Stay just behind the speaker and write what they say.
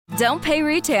Don't pay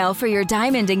retail for your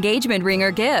diamond engagement ring or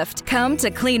gift. Come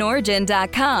to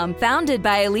CleanOrigin.com. Founded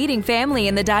by a leading family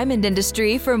in the diamond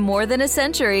industry for more than a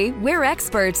century, we're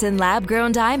experts in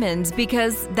lab-grown diamonds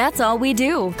because that's all we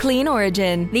do. Clean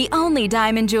Origin, the only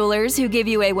diamond jewelers who give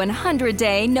you a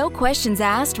 100-day, no questions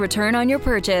asked return on your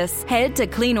purchase. Head to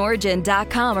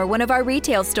CleanOrigin.com or one of our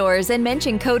retail stores and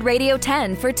mention code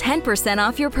Radio10 for 10%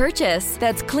 off your purchase.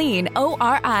 That's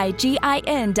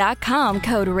CleanOrigin.com,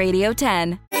 code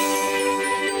Radio10.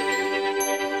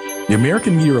 The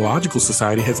American Meteorological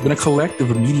Society has been a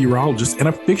collective of meteorologists and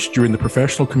a fixture in the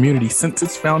professional community since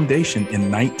its foundation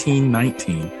in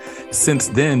 1919. Since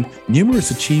then,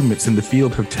 numerous achievements in the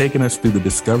field have taken us through the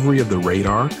discovery of the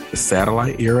radar, the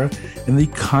satellite era, and the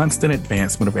constant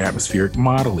advancement of atmospheric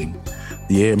modeling.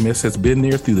 The AMS has been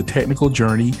there through the technical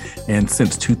journey, and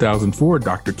since 2004,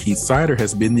 Dr. Keith Sider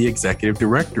has been the executive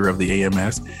director of the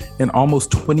AMS, and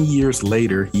almost 20 years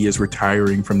later, he is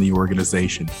retiring from the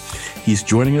organization. He's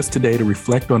joining us today to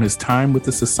reflect on his time with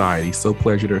the society. So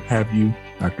pleasure to have you,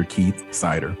 Dr. Keith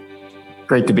Sider.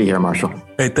 Great to be here, Marshall.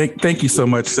 Hey, thank you so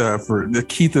much for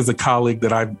Keith is a colleague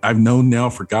that I've known now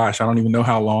for, I don't even know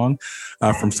how long,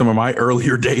 from some of my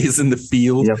earlier days in the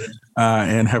field. Yep.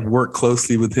 And have worked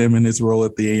closely with him in his role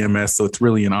at the AMS. So it's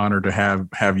really an honor to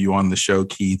have you on the show,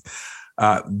 Keith.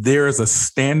 There is a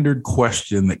standard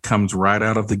question that comes right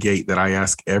out of the gate that I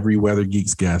ask every Weather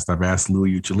Geeks guest. I've asked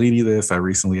Louis Uccellini this. I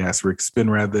recently asked Rick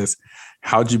Spinrad this.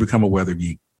 How'd you become a weather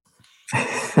geek?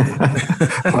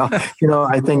 Well,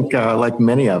 I think like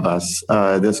many of us,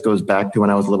 this goes back to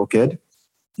when I was a little kid.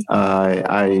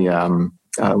 I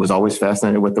was always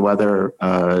fascinated with the weather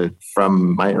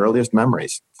from my earliest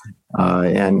memories.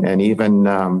 And even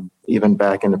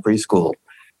back in the preschool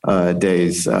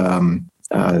days,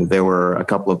 there were a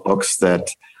couple of books that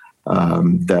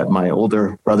my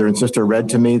older brother and sister read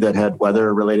to me that had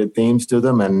weather-related themes to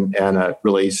them, and it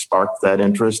really sparked that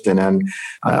interest. And then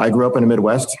I grew up in the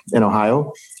Midwest in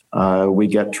Ohio. We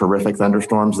get terrific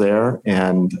thunderstorms there,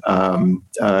 and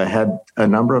had a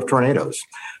number of tornadoes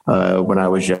when I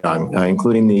was young,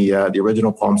 including the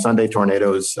original Palm Sunday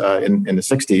tornadoes in the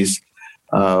 60s.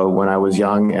 When I was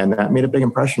young, and that made a big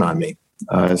impression on me.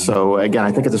 So again,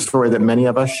 I think it's a story that many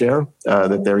of us share,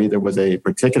 that there either was a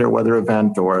particular weather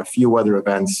event or a few weather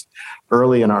events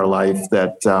early in our life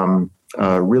that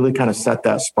really kind of set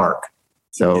that spark.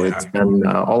 So It's been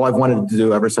all I've wanted to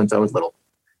do ever since I was little.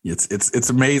 It's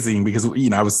amazing because,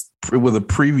 I was with a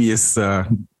previous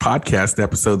podcast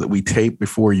episode that we taped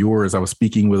before yours. I was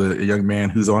speaking with a young man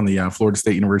who's on the Florida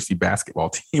State University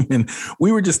basketball team. And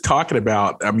we were just talking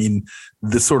about,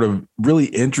 the sort of really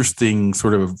interesting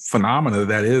sort of phenomena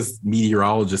that is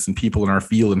meteorologists and people in our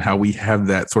field, and how we have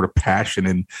that sort of passion,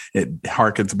 and it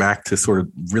harkens back to sort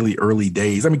of really early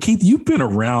days. Keith, you've been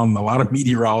around a lot of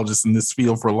meteorologists in this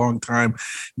field for a long time.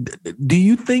 Do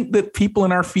you think that people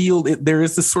in our field, there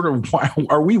is this sort of,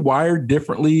 are we wired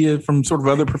differently from sort of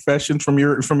other professions, from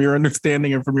your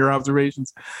understanding and from your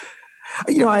observations?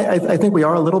 I think we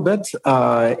are a little bit,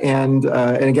 and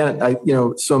again,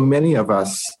 so many of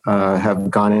us have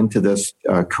gone into this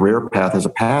career path as a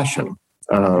passion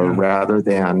rather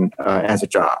than as a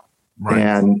job, right.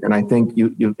 And I think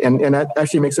and that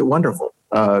actually makes it wonderful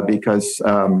because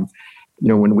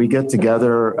when we get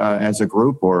together as a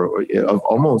group or of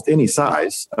almost any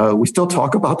size, we still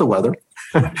talk about the weather.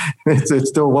 It's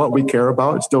still what we care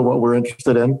about. It's still what we're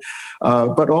interested in,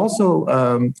 but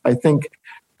also I think.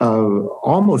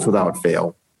 Almost without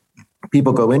fail,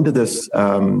 people go into this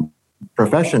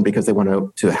profession because they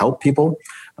want to help people.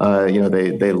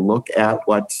 They look at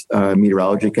what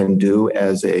meteorology can do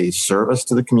as a service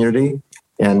to the community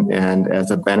and as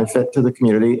a benefit to the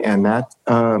community, and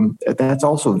that's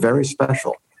also very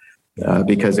special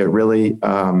because it really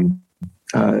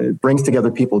brings together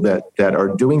people that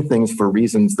are doing things for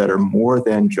reasons that are more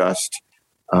than just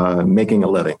making a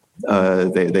living.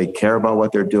 They care about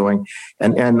what they're doing.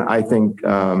 And I think,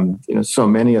 so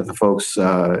many of the folks,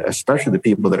 especially the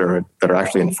people that are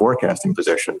actually in forecasting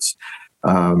positions,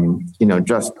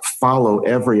 just follow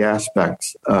every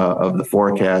aspect of the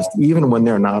forecast, even when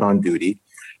they're not on duty,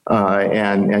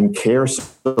 and care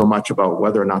so much about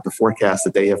whether or not the forecast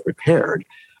that they have prepared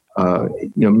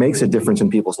makes a difference in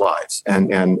people's lives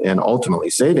and ultimately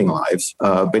saving lives,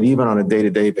 but even on a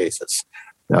day-to-day basis.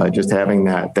 Just having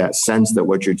that sense that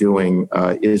what you're doing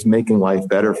is making life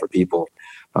better for people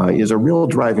is a real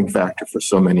driving factor for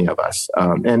so many of us.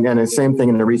 And the same thing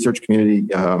in the research community,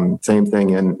 same thing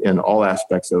in all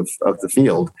aspects of the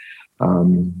field.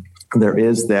 There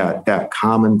is that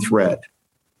common thread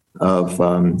of,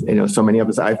 so many of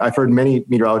us, I've heard many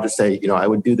meteorologists say, I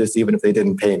would do this even if they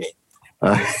didn't pay me.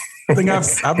 I think I've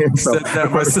said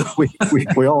that myself.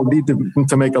 we all need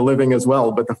to make a living as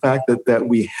well. But the fact that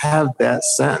we have that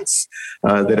sense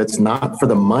that it's not for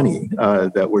the money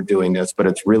that we're doing this, but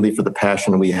it's really for the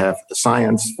passion we have for the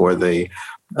science, for the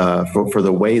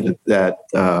way that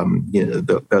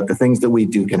the things that we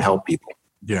do can help people.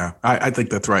 Yeah, I think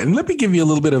that's right. And let me give you a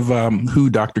little bit of who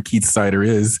Dr. Keith Sider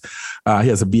is. He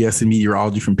has a BS in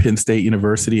meteorology from Penn State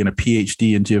University and a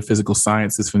PhD in geophysical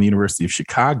sciences from the University of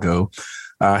Chicago.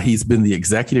 He's been the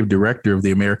executive director of the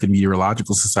American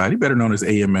Meteorological Society, better known as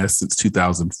AMS, since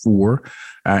 2004.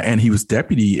 And he was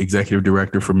deputy executive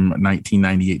director from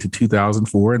 1998 to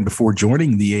 2004. And before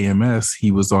joining the AMS, he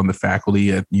was on the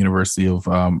faculty at the University of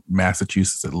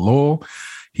Massachusetts at Lowell.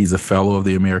 He's a fellow of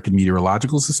the American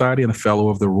Meteorological Society and a fellow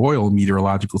of the Royal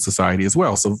Meteorological Society as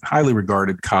well. So highly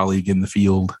regarded colleague in the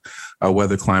field,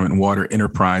 weather, climate, and water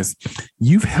enterprise.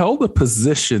 You've held a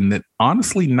position that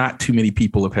honestly not too many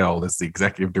people have held as the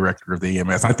executive director of the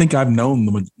AMS. I think I've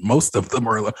known most of them,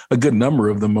 or a good number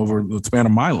of them, over the span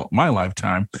of my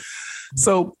lifetime.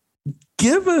 So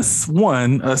give us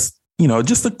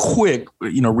just a quick,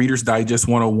 Reader's Digest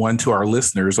 101 to our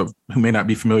listeners who may not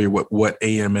be familiar with what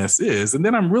AMS is. And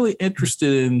then I'm really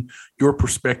interested in your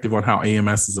perspective on how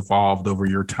AMS has evolved over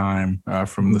your time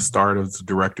from the start of the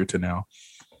director to now.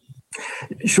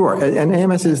 Sure. And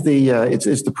AMS is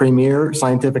it's the premier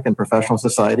scientific and professional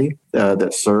society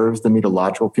that serves the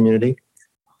meteorological community.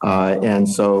 And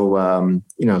so,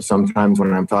 sometimes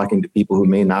when I'm talking to people who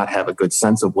may not have a good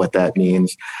sense of what that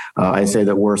means, I say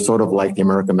that we're sort of like the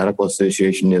American Medical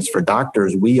Association is for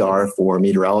doctors. We are for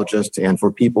meteorologists and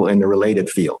for people in the related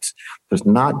fields. There's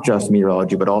not just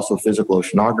meteorology, but also physical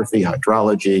oceanography,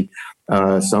 hydrology,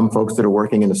 some folks that are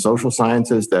working in the social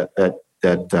sciences that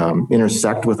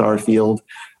intersect with our field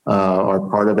are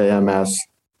part of AMS.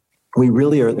 We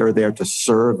really are there to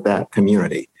serve that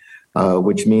community.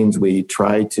 Which means we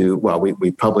try to,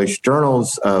 we publish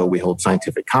journals, we hold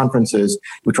scientific conferences,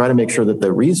 we try to make sure that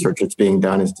the research that's being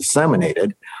done is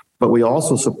disseminated, but we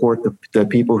also support the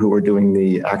people who are doing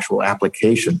the actual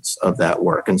applications of that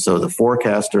work. And so the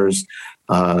forecasters,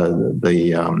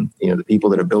 the people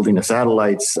that are building the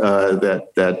satellites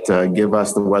that give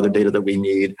us the weather data that we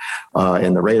need,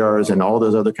 and the radars and all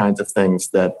those other kinds of things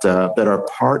that are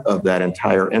part of that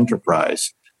entire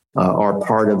enterprise. Are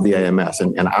part of the AMS,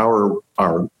 and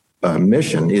our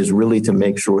mission is really to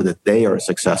make sure that they are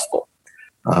successful.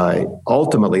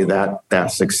 Ultimately,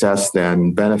 that success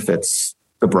then benefits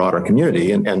the broader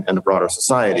community and the broader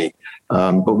society.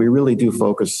 But we really do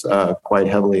focus quite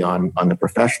heavily on the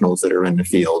professionals that are in the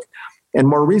field. And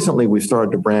more recently, we've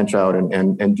started to branch out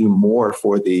and do more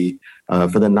for the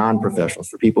non-professionals,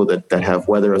 for people that have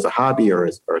weather as a hobby or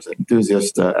as an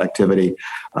enthusiast activity.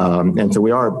 And so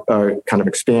we are kind of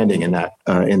expanding in that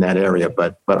area.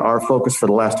 But our focus for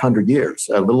the last 100 years,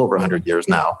 a little over 100 years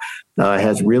now,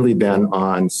 has really been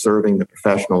on serving the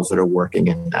professionals that are working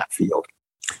in that field.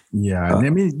 Yeah, and I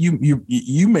mean,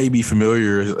 you may be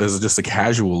familiar as just a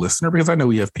casual listener, because I know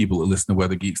we have people that listen to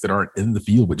Weather Geeks that aren't in the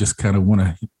field, but just kind of want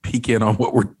to peek in on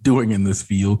what we're doing in this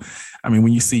field. I mean,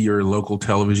 when you see your local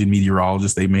television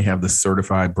meteorologist, they may have the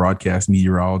certified broadcast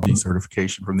meteorology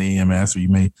certification from the AMS, or you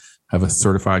may have a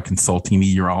certified consulting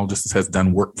meteorologist that has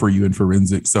done work for you in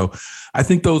forensics. So I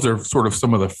think those are sort of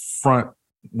some of the front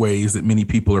ways that many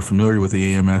people are familiar with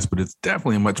the AMS, but it's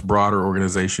definitely a much broader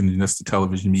organization than just the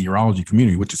television meteorology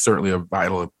community, which is certainly a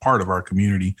vital part of our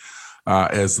community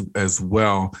as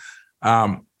well.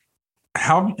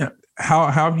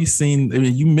 How have you seen, I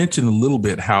mean, you mentioned a little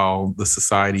bit how the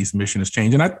society's mission has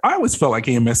changed. And I always felt like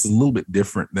AMS is a little bit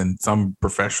different than some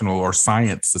professional or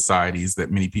science societies that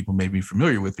many people may be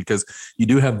familiar with, because you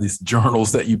do have these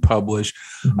journals that you publish.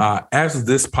 Mm-hmm. As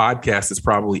this podcast is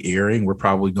probably airing, we're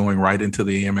probably going right into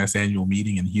the AMS annual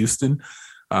meeting in Houston.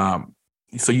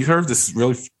 So you have this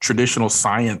really traditional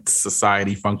science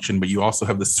society function, but you also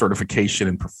have this certification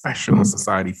and professional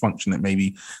society function that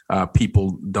maybe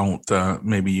people don't sort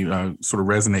of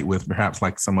resonate with, perhaps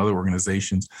like some other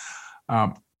organizations.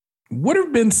 What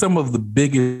have been some of the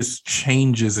biggest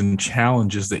changes and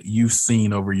challenges that you've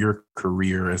seen over your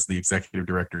career as the executive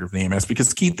director of the AMS?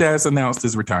 Because Keith has announced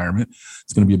his retirement.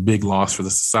 It's going to be a big loss for the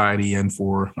society and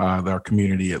for our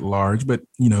community at large. But,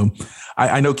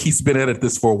 I know Keith's been at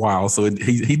this for a while, so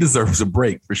he deserves a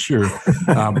break for sure.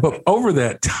 But over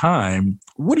that time,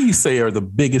 what do you say are the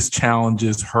biggest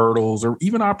challenges, hurdles, or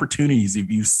even opportunities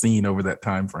you've seen over that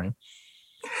time frame?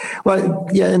 Well,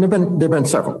 yeah, and there've been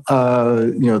several.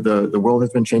 The world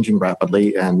has been changing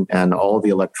rapidly, and all the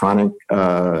electronic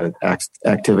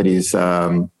activities,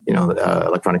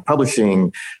 electronic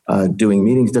publishing, doing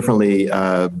meetings differently,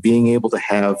 being able to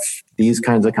have these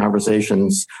kinds of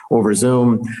conversations over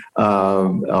Zoom,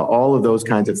 all of those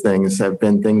kinds of things have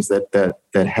been things that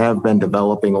have been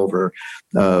developing over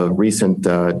recent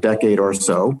decade or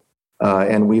so.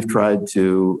 And we've tried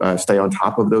to stay on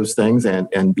top of those things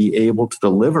and be able to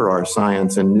deliver our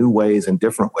science in new ways and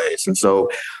different ways. And so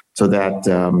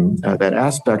that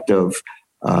aspect of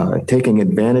taking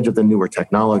advantage of the newer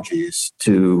technologies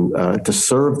to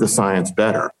serve the science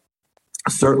better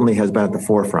certainly has been at the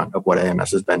forefront of what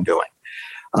AMS has been doing.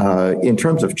 In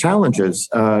terms of challenges,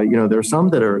 there are some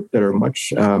that are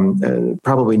much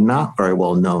probably not very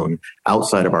well known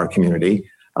outside of our community.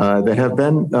 That have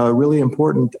been really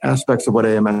important aspects of what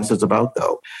AMS is about,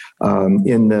 though.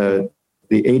 In the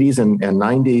 80s and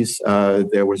 90s,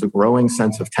 there was a growing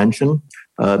sense of tension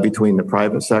between the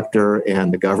private sector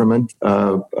and the government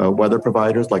weather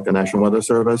providers like the National Weather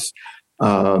Service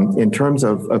in terms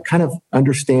of kind of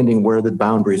understanding where the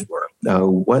boundaries were.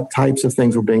 What types of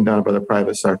things were being done by the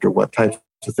private sector? What types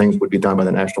of things would be done by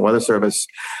the National Weather Service?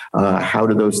 How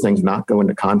do those things not go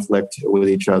into conflict with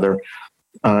each other?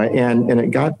 And it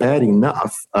got bad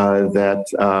enough that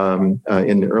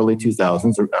in the early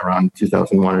 2000s, around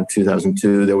 2001 and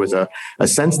 2002, there was a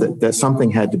sense that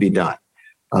something had to be done.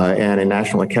 And a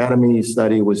National Academy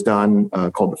study was done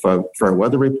called the Fair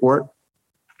Weather Report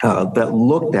that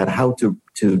looked at how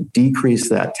to decrease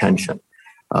that tension.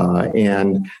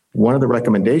 And one of the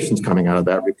recommendations coming out of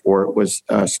that report was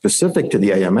specific to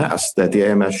the AMS, that the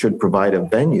AMS should provide a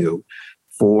venue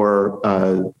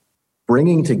for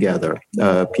bringing together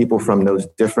people from those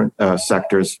different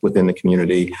sectors within the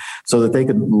community so that they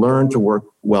could learn to work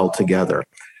well together.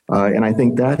 And I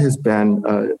think that has been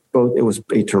both, it was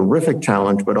a terrific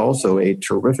challenge, but also a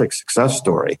terrific success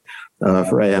story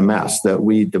for AMS, that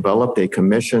we developed a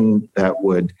commission that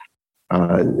would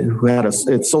who had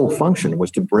its sole function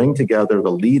was to bring together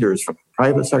the leaders from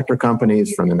private sector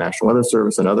companies, from the National Weather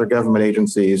Service and other government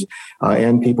agencies,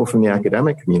 and people from the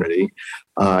academic community,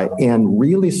 and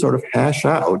really sort of hash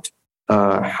out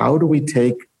how do we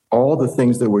take all the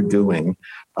things that we're doing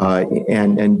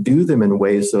and do them in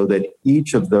ways so that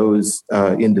each of those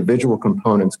individual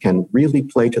components can really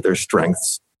play to their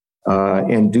strengths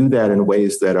and do that in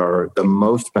ways that are the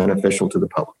most beneficial to the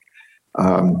public.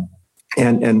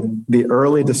 And the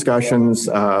early discussions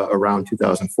around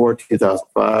 2004,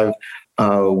 2005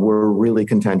 were really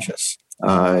contentious.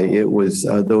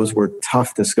 Those were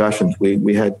tough discussions.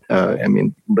 We had,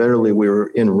 literally we were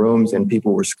in rooms and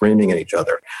people were screaming at each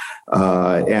other.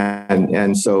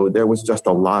 And so there was just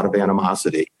a lot of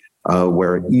animosity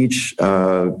where each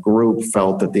group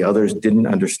felt that the others didn't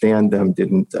understand them,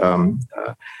 didn't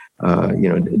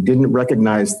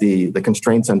recognize the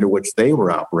constraints under which they were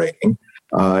operating.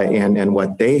 And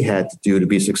what they had to do to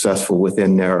be successful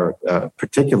within their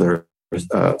particular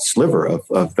sliver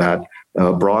of that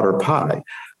broader pie.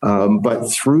 But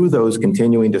through those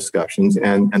continuing discussions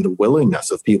and the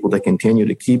willingness of people to continue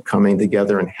to keep coming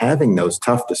together and having those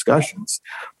tough discussions,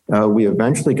 we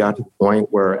eventually got to the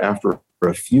point where after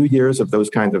a few years of those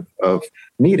kinds of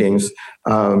meetings,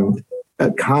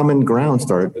 a common ground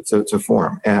started to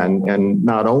form. And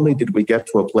not only did we get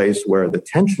to a place where the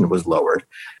tension was lowered,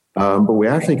 but we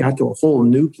actually got to a whole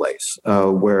new place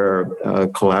where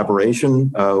collaboration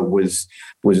was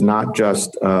not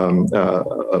just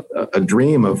a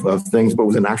dream of things, but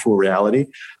was an actual reality.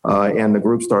 And the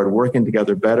group started working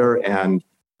together better and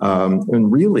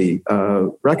really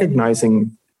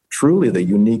recognizing truly the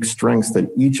unique strengths that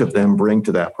each of them bring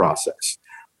to that process.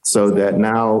 So that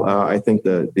now I think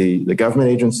the government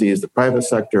agencies, the private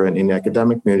sector, and in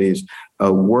academic communities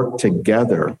work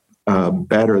together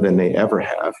better than they ever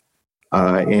have.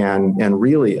 And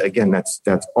really, again,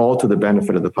 that's all to the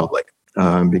benefit of the public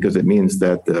because it means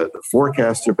that the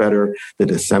forecasts are better, the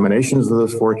disseminations of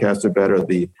those forecasts are better,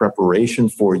 the preparation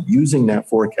for using that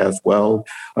forecast well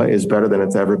is better than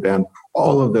it's ever been.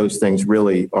 All of those things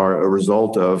really are a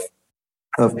result of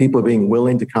people being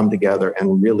willing to come together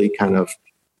and really kind of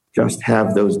just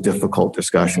have those difficult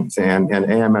discussions. And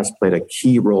AMS played a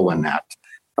key role in that.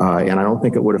 And I don't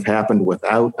think it would have happened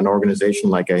without an organization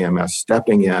like AMS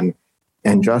stepping in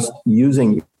and just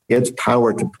using its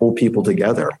power to pull people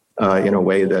together in a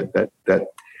way that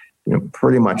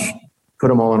pretty much put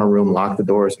them all in a room, lock the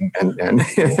doors,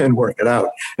 and work it out.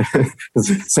 It's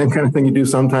the same kind of thing you do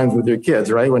sometimes with your kids,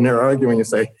 right? When they're arguing, you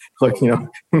say, look,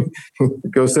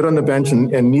 go sit on the bench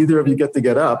and neither of you get to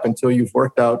get up until you've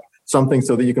worked out something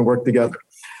so that you can work together.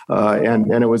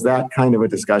 And it was that kind of a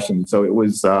discussion. So it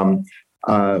was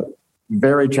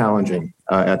very challenging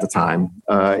at the time.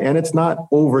 And it's not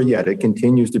over yet. It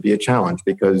continues to be a challenge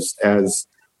because as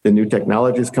the new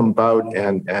technologies come about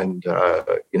and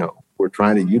we're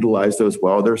trying to utilize those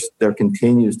well, there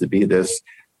continues to be this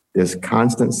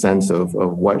constant sense of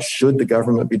what should the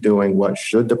government be doing, what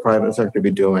should the private sector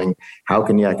be doing, how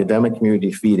can the academic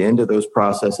community feed into those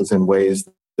processes in ways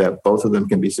that both of them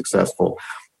can be successful.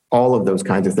 All of those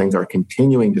kinds of things are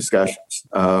continuing discussions,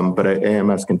 but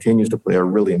AMS continues to play a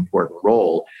really important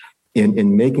role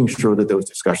in making sure that those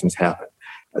discussions happen.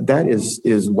 That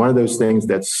is one of those things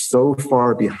that's so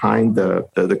far behind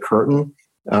the curtain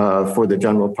for the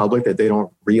general public that they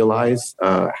don't realize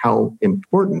how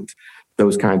important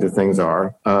those kinds of things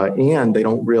are. And they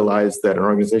don't realize that an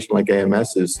organization like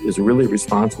AMS is really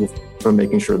responsible for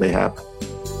making sure they happen.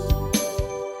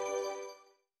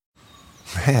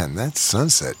 Man, that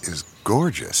sunset is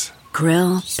gorgeous.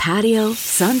 Grill, patio,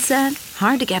 sunset.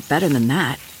 Hard to get better than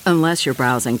that. Unless you're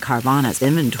browsing Carvana's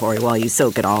inventory while you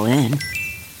soak it all in.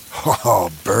 Oh,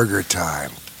 burger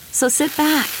time. So sit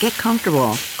back, get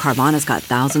comfortable. Carvana's got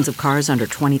thousands of cars under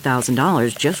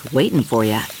 $20,000 just waiting for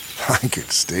you. I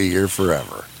could stay here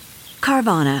forever.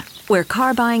 Carvana, where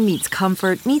car buying meets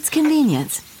comfort meets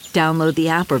convenience. Download the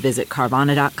app or visit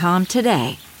Carvana.com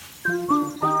today.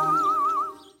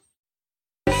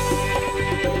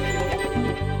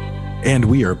 And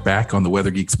we are back on the Weather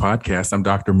Geeks podcast. I'm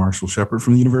Dr. Marshall Shepard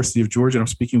from the University of Georgia. And I'm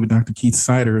speaking with Dr. Keith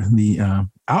Sider, the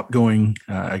outgoing,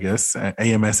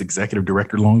 AMS executive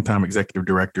director, longtime executive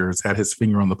director, has had his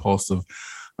finger on the pulse of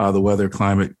the weather,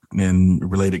 climate, and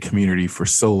related community for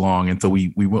so long. And so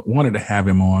we wanted to have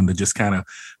him on to just kind of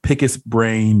pick his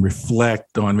brain,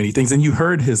 reflect on many things. And you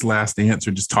heard his last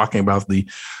answer just talking about the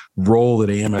role that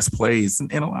AMS plays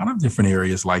in a lot of different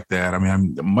areas like that. I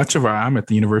mean, I'm at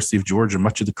the University of Georgia.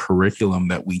 Much of the curriculum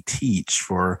that we teach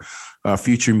for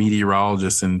future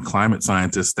meteorologists and climate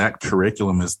scientists, that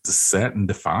curriculum is set and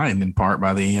defined in part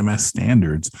by the AMS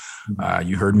standards.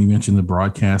 You heard me mention the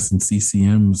broadcast and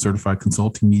CCM, certified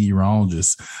consulting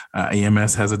meteorologists.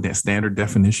 AMS has a standard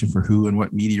definition for who and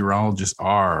what meteorologists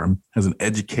are, has an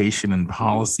education and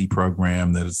policy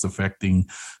program that is affecting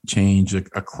change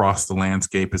across the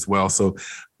landscape as well. So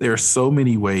there are so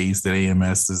many ways that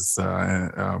AMS is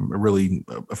really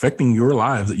affecting your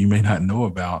lives that you may not know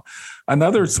about.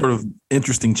 Another sort of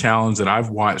interesting challenge that I've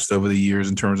watched over the years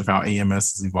in terms of how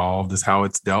AMS has evolved is how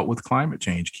it's dealt with climate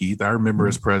change, Keith. I remember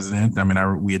as president,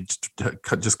 we had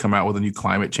just come out with a new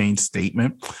climate change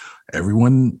statement.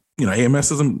 Everyone,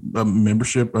 AMS is a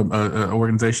membership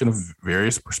organization of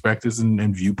various perspectives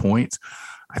and viewpoints.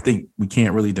 I think we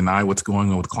can't really deny what's going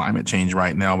on with climate change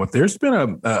right now, but there's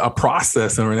been a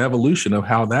process or an evolution of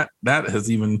how that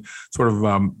has even sort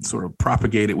of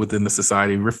propagated within the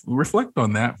society. Reflect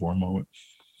on that for a moment.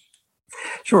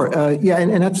 Sure.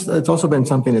 And it's also been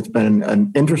something that's been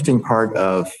an interesting part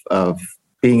of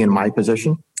being in my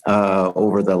position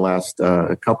over the last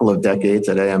couple of decades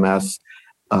at AMS,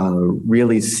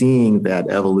 really seeing that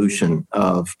evolution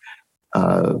of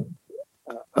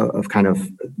kind of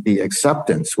the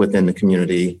acceptance within the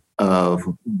community of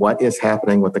what is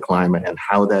happening with the climate and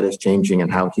how that is changing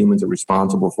and how humans are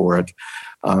responsible for it.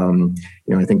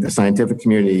 I think the scientific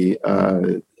community,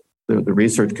 the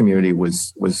research community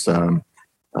was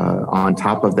on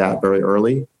top of that very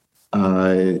early.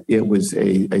 It was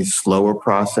a slower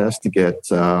process to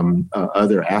get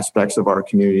other aspects of our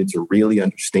community to really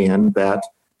understand that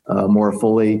more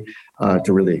fully,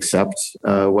 to really accept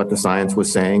what the science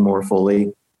was saying more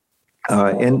fully.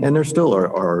 And there still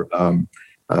are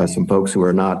some folks who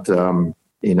are not in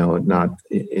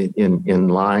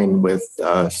line with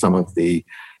some of the,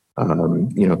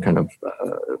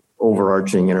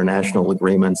 overarching international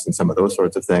agreements and some of those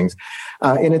sorts of things.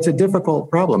 And it's a difficult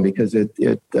problem because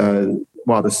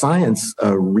while the science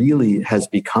really has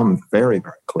become very,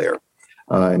 very clear,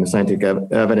 and the scientific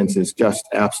evidence is just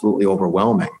absolutely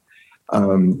overwhelming,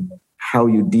 how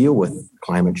you deal with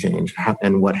climate change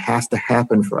and what has to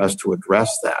happen for us to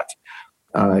address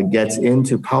that gets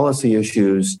into policy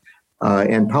issues,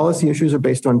 and policy issues are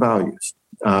based on values.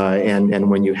 And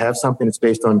when you have something that's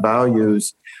based on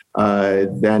values,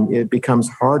 then it becomes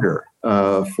harder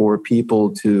for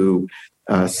people to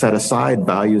set aside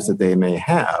values that they may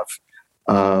have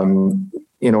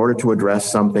in order to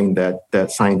address something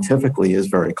that scientifically is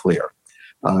very clear.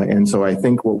 And so I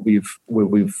think what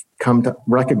we've come to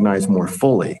recognize more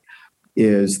fully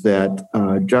is that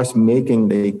just making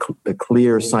the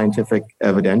clear scientific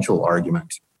evidential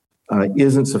argument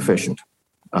isn't sufficient.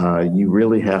 You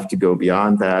really have to go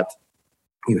beyond that.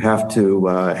 You have to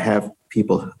have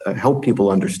people help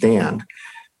people understand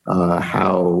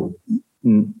how,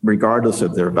 regardless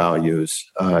of their values,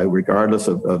 regardless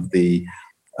of the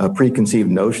preconceived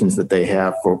notions that they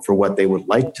have for what they would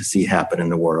like to see happen in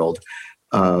the world,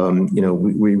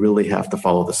 we really have to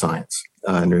follow the science,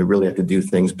 and we really have to do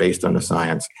things based on the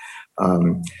science.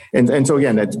 And so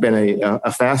again, it's been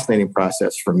a fascinating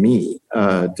process for me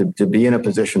to be in a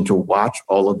position to watch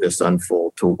all of this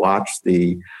unfold, to watch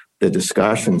the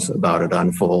discussions about it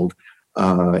unfold,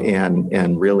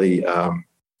 and really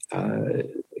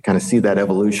kind of see that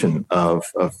evolution of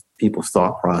people's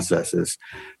thought processes.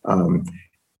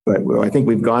 But I think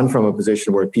we've gone from a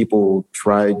position where people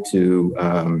tried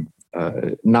to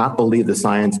not believe the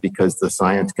science because the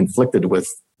science conflicted with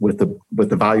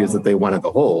the values that they wanted to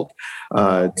hold,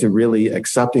 to really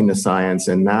accepting the science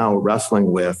and now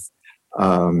wrestling with,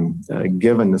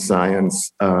 given the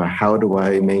science, how do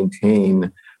I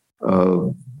maintain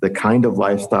the kind of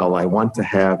lifestyle I want to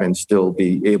have and still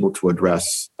be able to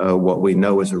address what we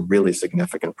know is a really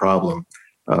significant problem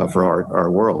for our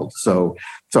world. So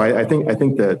I think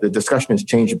the discussion has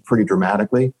changed pretty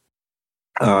dramatically.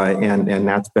 And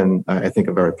that's been, I think,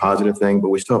 a very positive thing, but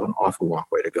we still have an awful long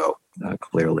way to go,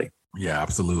 clearly. Yeah,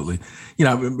 absolutely.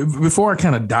 Before I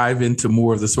kind of dive into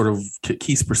more of the sort of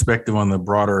Keith's perspective on the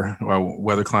broader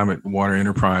weather, climate, water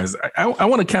enterprise, I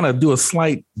want to kind of do a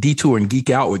slight detour and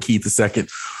geek out with Keith a second.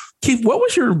 Keith, what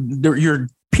was your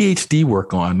PhD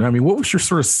work on? I mean, what was your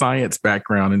sort of science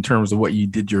background in terms of what you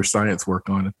did your science work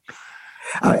on?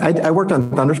 I worked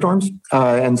on thunderstorms,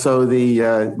 and so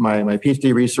my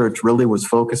PhD research really was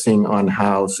focusing on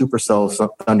how supercell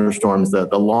thunderstorms, the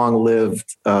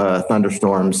long-lived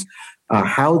thunderstorms,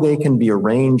 how they can be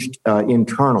arranged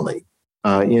internally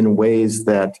in ways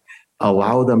that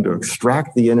allow them to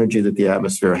extract the energy that the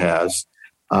atmosphere has,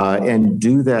 and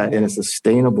do that in a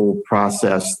sustainable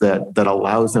process that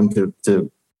allows them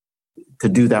to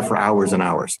do that for hours and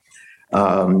hours.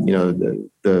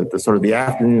 The sort of the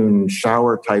afternoon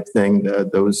shower type thing,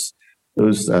 those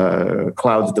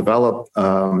clouds develop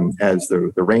as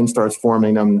the rain starts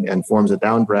forming them and forms a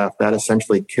downdraft that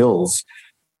essentially kills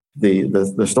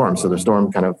the storm. So the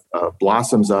storm kind of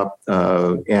blossoms up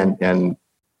and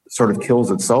sort of kills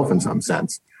itself in some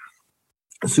sense.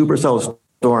 Supercell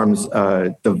storms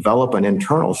develop an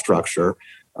internal structure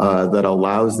that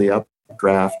allows the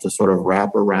updraft to sort of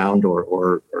wrap around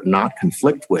or not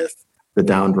conflict with the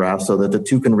downdraft, so that the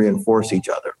two can reinforce each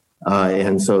other,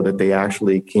 and so that they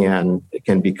actually can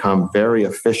become very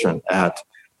efficient at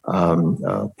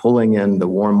pulling in the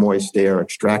warm, moist air,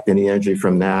 extracting the energy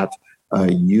from that,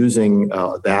 using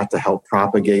that to help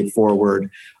propagate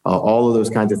forward. All of those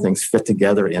kinds of things fit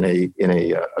together in a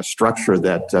structure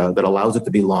that allows it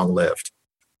to be long lived.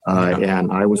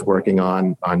 And I was working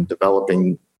on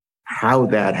developing how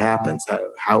that happens,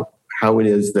 how it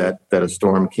is that a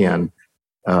storm can,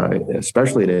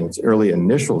 especially in its early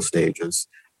initial stages,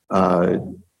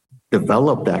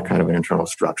 develop that kind of an internal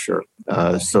structure,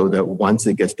 so that once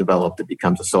it gets developed, it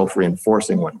becomes a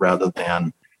self-reinforcing one rather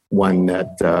than one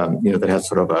that that has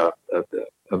sort of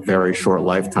a very short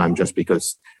lifetime, just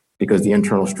because the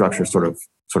internal structure sort of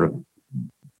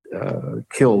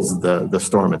kills the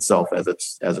storm itself as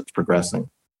it's progressing.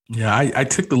 Yeah, I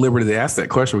took the liberty to ask that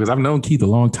question because I've known Keith a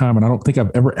long time, and I don't think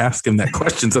I've ever asked him that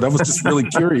question. So I was just really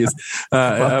curious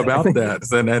about that.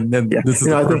 And yeah. This is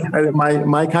I think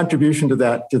my contribution to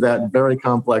that very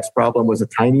complex problem was a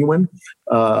tiny one,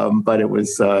 but it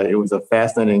was a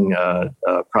fascinating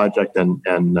project, and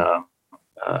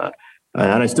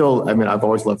I still, I've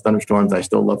always loved thunderstorms. I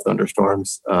still love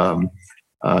thunderstorms.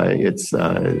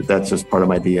 That's just part of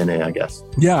my DNA, I guess.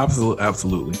 Yeah,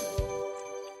 absolutely.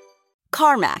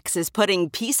 CarMax is putting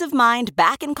peace of mind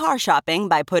back in car shopping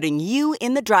by putting you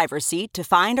in the driver's seat to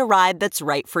find a ride that's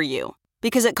right for you.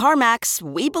 Because at CarMax,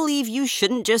 we believe you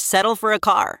shouldn't just settle for a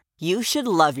car. You should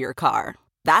love your car.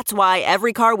 That's why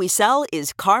every car we sell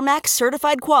is CarMax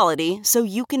certified quality, so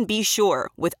you can be sure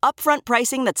with upfront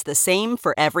pricing that's the same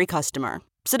for every customer.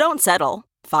 So don't settle.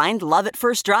 Find love at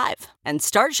first drive and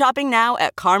start shopping now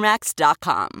at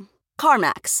CarMax.com.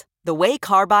 CarMax, the way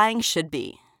car buying should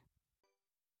be.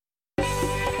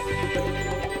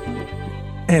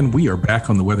 And we are back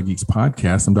on the Weather Geeks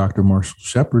podcast. I'm Dr. Marshall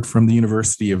Shepard from the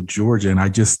University of Georgia, and I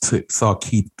just saw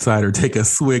Keith Sider take a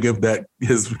swig of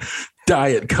his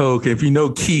Diet Coke. If you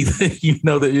know Keith, you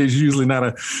know that there's usually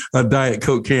not a Diet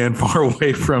Coke can far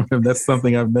away from him. That's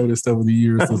something I've noticed over the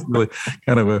years. So it's really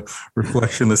kind of a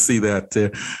reflection to see that.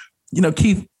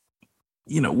 Keith,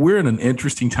 we're in an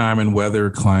interesting time in weather,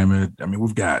 climate. I mean,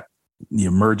 we've got the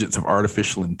emergence of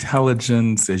artificial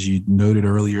intelligence. As you noted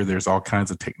earlier, there's all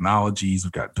kinds of technologies.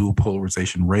 We've got dual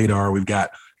polarization radar. We've got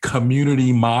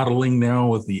community modeling now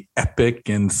with the Epic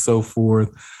and so forth.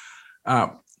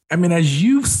 I mean, as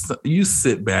you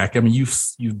sit back, I mean,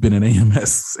 you've been in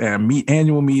AMS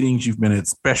annual meetings, you've been at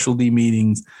specialty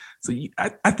meetings. So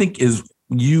I think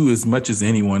you, as much as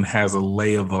anyone, has a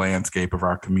lay of the landscape of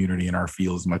our community and our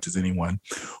field as much as anyone.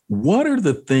 What are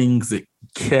the things that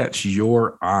catch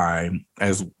your eye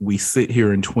as we sit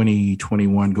here in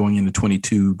 2021, going into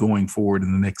 22, going forward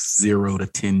in the next 0 to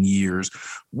 10 years?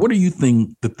 What do you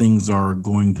think the things are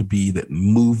going to be that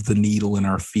move the needle in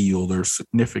our field or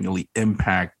significantly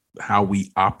impact how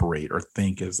we operate or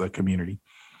think as a community?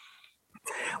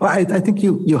 Well, I think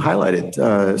you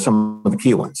highlighted some of the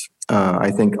key ones. I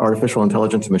think artificial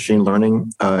intelligence and machine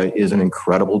learning is an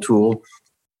incredible tool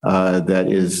that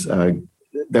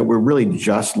we're really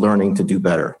just learning to do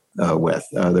better with,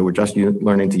 that we're just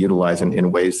learning to utilize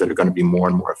in ways that are going to be more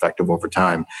and more effective over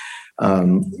time.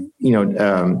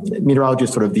 Meteorology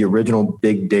is sort of the original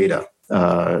big data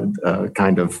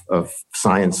kind of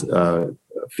science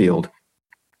field.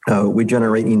 We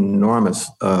generate enormous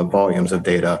volumes of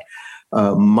data.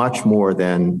 Much more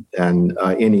than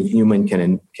any human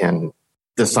can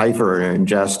decipher and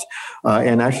ingest,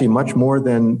 and actually much more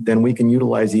than we can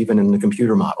utilize even in the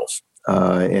computer models.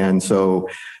 And so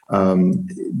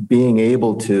being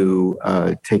able to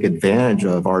take advantage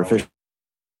of artificial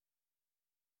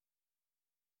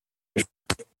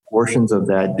portions of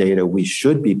that data we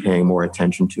should be paying more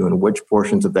attention to, and which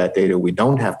portions of that data we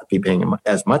don't have to be paying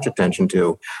as much attention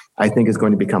to, I think is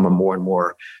going to become a more and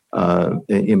more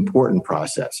important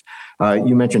process.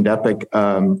 You mentioned Epic.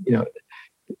 I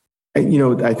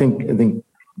think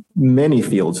many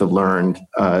fields have learned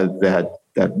that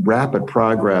rapid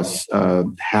progress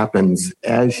happens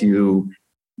as you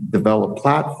develop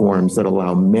platforms that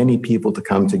allow many people to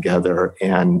come together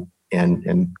and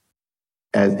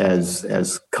as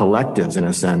collectives, in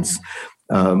a sense,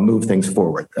 move things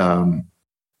forward.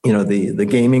 The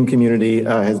gaming community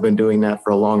has been doing that for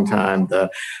a long time. The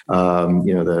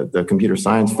computer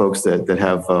science folks that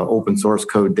have open source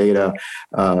code data,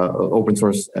 open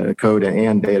source code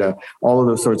and data, all of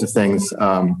those sorts of things.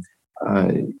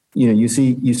 You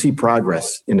see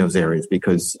progress in those areas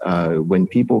because when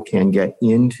people can get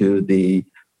into the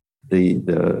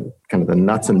kind of the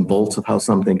nuts and bolts of how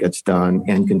something gets done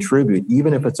and contribute,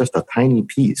 even if it's just a tiny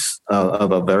piece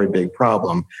of a very big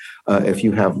problem. If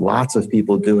you have lots of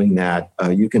people doing that,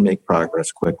 you can make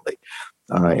progress quickly.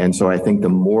 And so I think the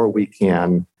more we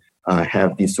can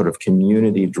have these sort of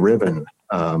community-driven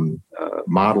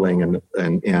modeling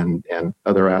and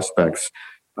other aspects,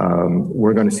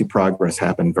 we're going to see progress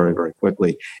happen very, very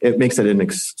quickly. It makes it an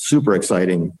super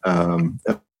exciting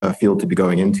field to be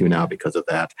going into now because of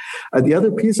that. The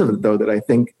other piece of it, though, that I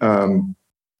think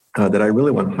that I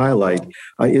really want to highlight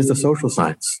is the social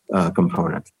science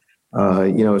component.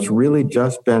 It's really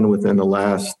just been within the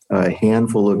last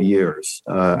handful of years,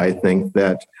 I think,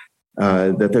 that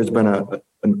there's been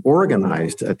an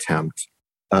organized attempt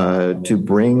to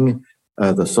bring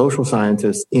the social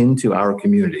scientists into our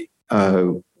community.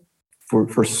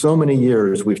 For so many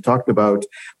years, we've talked about,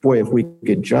 boy, if we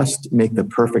could just make the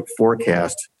perfect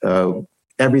forecast,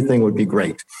 everything would be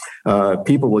great.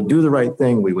 People would do the right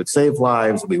thing. We would save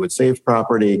lives. We would save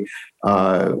property.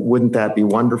 Wouldn't that be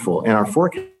wonderful? And our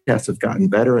forecasts have gotten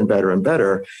better and better and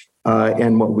better.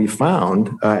 And what we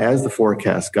found as the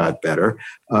forecast got better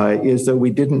is that we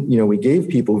gave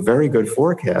people very good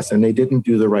forecasts and they didn't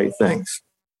do the right things.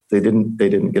 They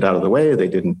didn't get out of the way. They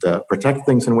didn't protect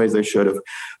things in ways they should have.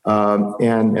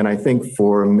 And I think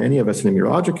for many of us in the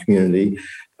meteorologic community,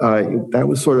 that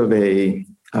was sort of a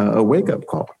wake-up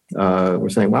call. We're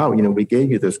saying, wow, we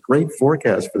gave you this great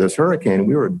forecast for this hurricane.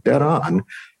 We were dead on,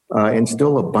 and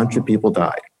still a bunch of people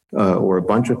died, or a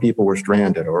bunch of people were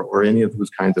stranded, or any of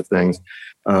those kinds of things.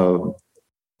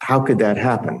 How could that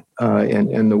happen?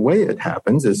 And the way it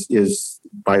happens is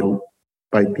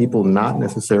by people not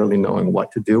necessarily knowing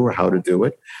what to do or how to do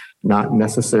it, not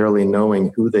necessarily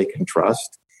knowing who they can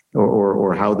trust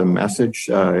or how the message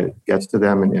gets to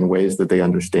them in ways that they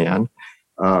understand.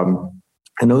 And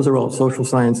those are all social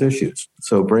science issues.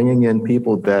 So bringing in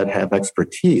people that have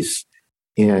expertise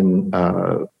in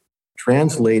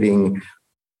translating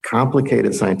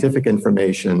complicated scientific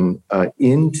information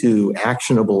into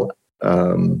actionable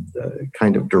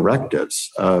kind of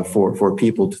directives for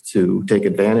people to take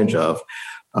advantage of,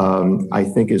 I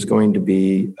think is going to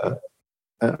be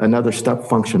another step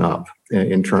function up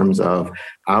in terms of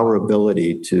our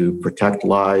ability to protect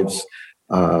lives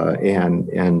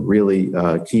and really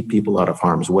keep people out of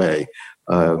harm's way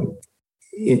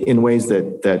in ways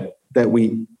that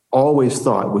we always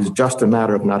thought was just a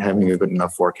matter of not having a good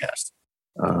enough forecast.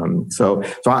 So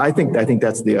I think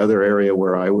that's the other area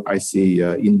where I see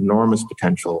enormous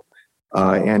potential,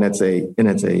 and it's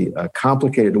a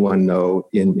complicated one, though,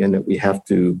 in that we have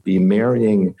to be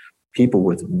marrying people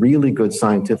with really good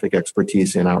scientific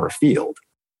expertise in our field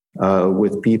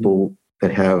with people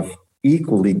that have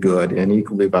equally good and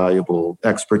equally valuable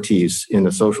expertise in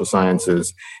the social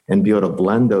sciences, and be able to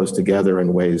blend those together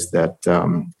in ways that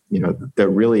that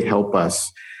really help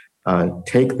us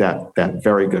take that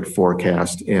very good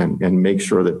forecast and make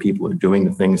sure that people are doing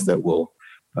the things that will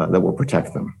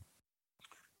protect them.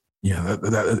 Yeah,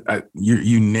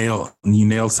 you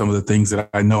nail some of the things that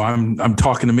I know I'm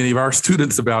talking to many of our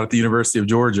students about at the University of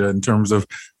Georgia in terms of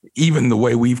even the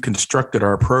way we've constructed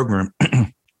our program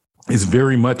is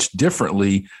very much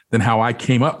differently than how I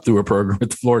came up through a program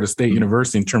at Florida State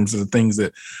University in terms of the things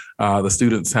that the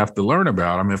students have to learn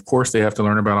about. I mean, of course, they have to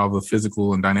learn about all the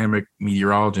physical and dynamic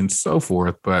meteorology and so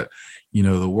forth, but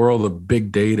the world of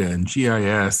big data and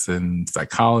GIS and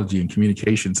psychology and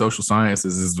communication, social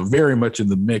sciences is very much in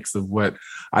the mix of what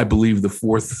I believe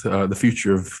the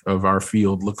future of our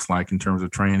field looks like in terms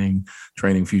of training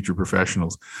future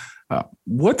professionals.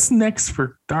 What's next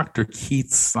for Dr.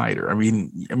 Keith Sider? I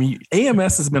mean,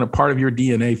 AMS has been a part of your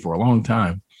DNA for a long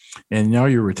time, and now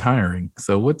you're retiring.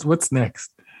 So what's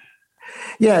next?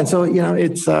 Yeah, and so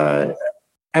it's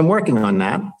I'm working on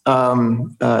that.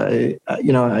 I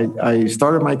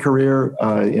started my career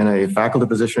in a faculty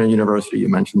position at university. You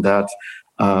mentioned that.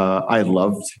 I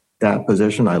loved that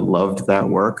position. I loved that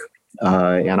work.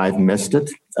 And I've missed it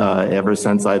ever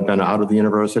since I've been out of the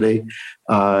university.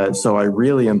 So I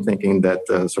really am thinking that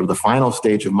sort of the final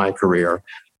stage of my career,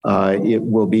 it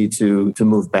will be to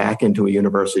move back into a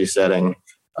university setting,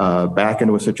 back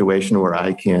into a situation where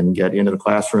I can get into the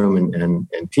classroom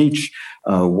and teach,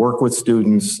 work with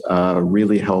students,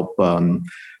 really help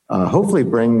hopefully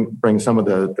bring some of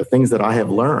the things that I have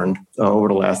learned over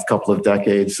the last couple of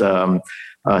decades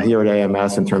here at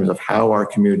AMS in terms of how our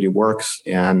community works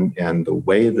and the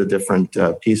way the different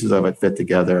pieces of it fit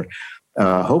together.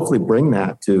 Hopefully, bring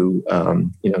that to a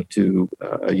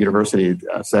university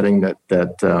setting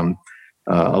that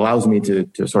allows me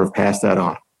to sort of pass that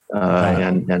on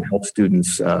and help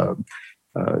students go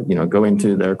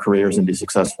into their careers and be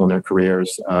successful in their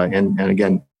careers and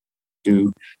again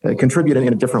to contribute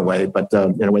in a different way, but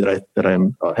in a way that I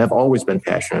have always been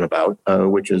passionate about,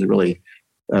 which is really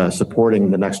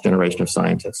supporting the next generation of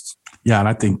scientists. Yeah, and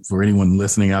I think for anyone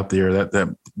listening out there,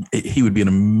 that he would be an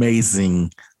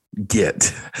amazing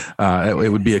get.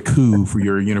 It would be a coup for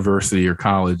your university or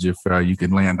college if you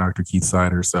could land Dr. Keith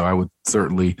Sider. So I would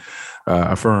certainly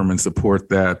affirm and support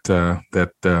that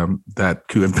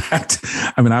coup. In fact,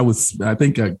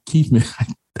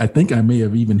 I think I may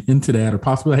have even hinted at or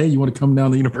possibly, hey, you want to come down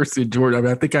to the University of Georgia? I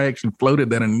mean, I think I actually floated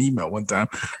that in an email one time.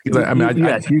 You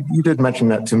did mention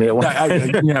that to me at one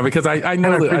time. Because I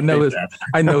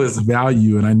know his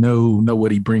value and I know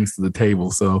what he brings to the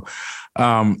table. So,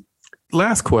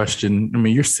 last question. I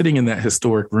mean, you're sitting in that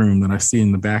historic room that I see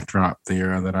in the backdrop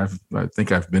there that I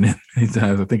think I've been in many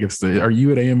times. I think are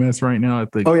you at AMS right now?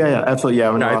 Oh yeah, absolutely.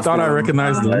 Yeah, I thought I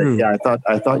recognized the room. Yeah,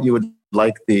 I thought you would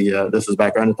like this is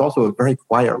background. It's also a very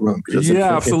quiet room.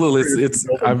 Absolutely.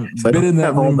 I've been in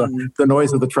that room. The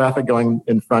noise of the traffic going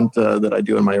in front that I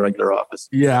do in my regular office.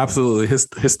 Yeah, absolutely.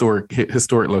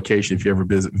 Historic location. If you ever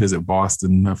visit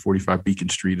Boston, 45 Beacon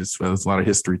Street, there's a lot of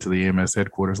history to the AMS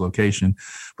headquarters location.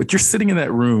 But you're sitting in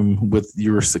that room with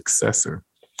your successor.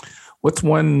 What's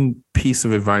one piece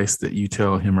of advice that you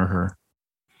tell him or her?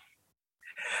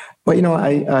 Well,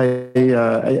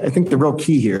 I think the real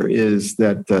key here is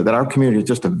that our community is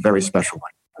just a very special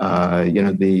one.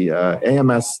 The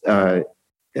AMS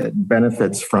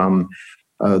benefits from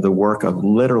the work of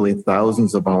literally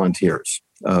thousands of volunteers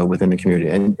within the community,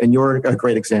 and you're a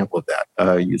great example of that.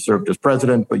 You served as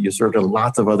president, but you served in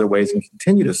lots of other ways and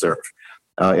continue to serve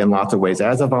in lots of ways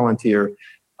as a volunteer.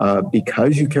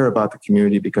 Because you care about the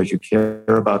community, because you care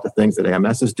about the things that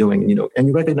AMS is doing, and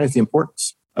you recognize the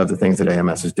importance of the things that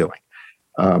AMS is doing.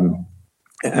 And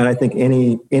I think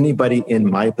anybody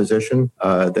in my position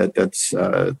that's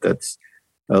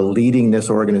leading this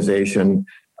organization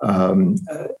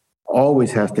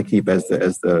always has to keep as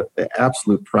the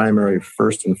absolute primary,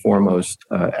 first and foremost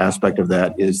aspect of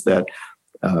that is that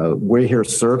we're here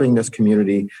serving this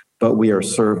community, but we are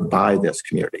served by this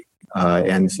community.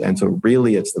 And so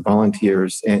really it's the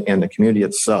volunteers and the community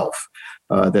itself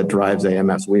that drives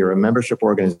AMS. We are a membership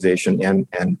organization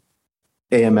and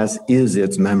AMS is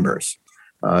its members.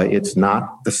 It's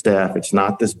not the staff. It's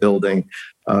not this building.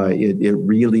 It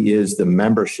really is the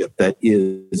membership that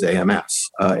is AMS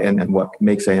and what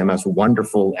makes AMS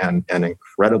wonderful and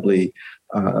incredibly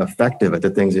effective at the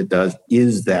things it does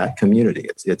is that community.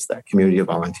 It's that community of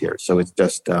volunteers. So it's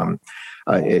just, and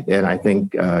I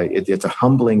think it's a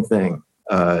humbling thing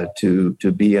to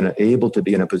be able to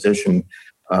be in a position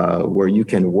where you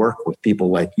can work with people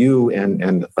like you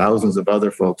and the thousands of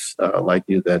other folks like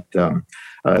you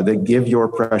that give your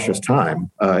precious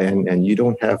time, and you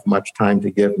don't have much time to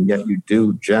give, and yet you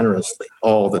do generously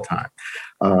all the time,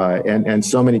 and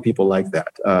so many people like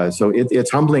that. So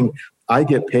it's humbling. I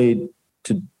get paid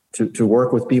to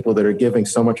work with people that are giving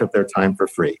so much of their time for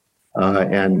free,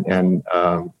 and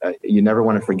you never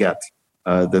want to forget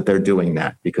that they're doing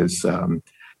that because that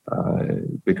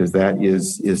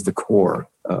is the core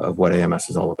of what AMS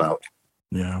is all about.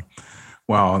 Yeah.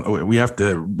 Well, we have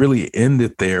to really end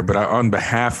it there. But on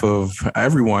behalf of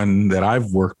everyone that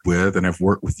I've worked with and have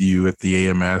worked with you at the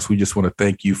AMS, we just want to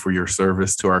thank you for your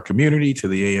service to our community, to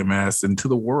the AMS, and to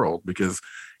the world, because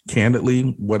candidly,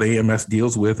 what AMS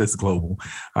deals with is global.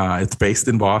 It's based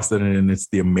in Boston, and it's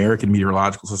the American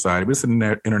Meteorological Society, but it's an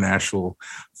international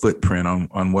footprint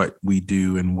on what we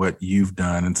do and what you've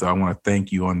done. And so I want to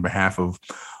thank you on behalf of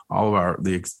all of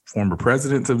the former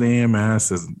presidents of the AMS,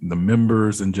 as the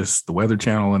members, and just the Weather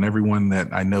Channel and everyone that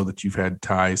I know that you've had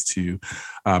ties to.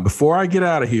 Before I get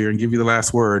out of here and give you the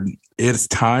last word, it's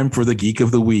time for the Geek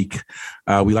of the Week.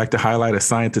 We like to highlight a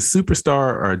scientist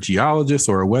superstar or a geologist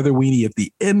or a weather weenie at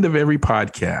the end of every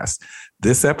podcast.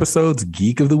 This episode's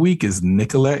Geek of the Week is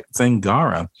Nicolette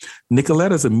Zangara.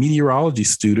 Nicolette is a meteorology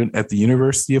student at the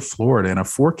University of Florida and a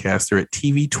forecaster at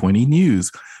TV20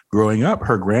 News. Growing up,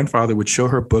 her grandfather would show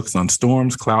her books on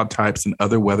storms, cloud types, and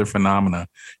other weather phenomena.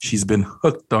 She's been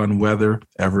hooked on weather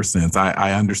ever since.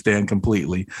 I understand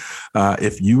completely.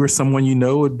 If you or someone you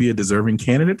know would be a deserving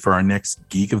candidate for our next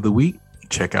Geek of the Week,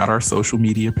 check out our social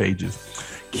media pages.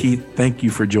 Keith, thank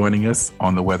you for joining us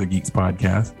on the Weather Geeks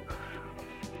podcast.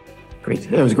 Great.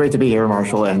 It was great to be here,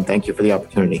 Marshall, and thank you for the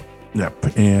opportunity.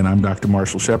 Yep. And I'm Dr.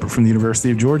 Marshall Shepard from the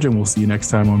University of Georgia, and we'll see you next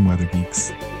time on Weather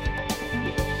Geeks.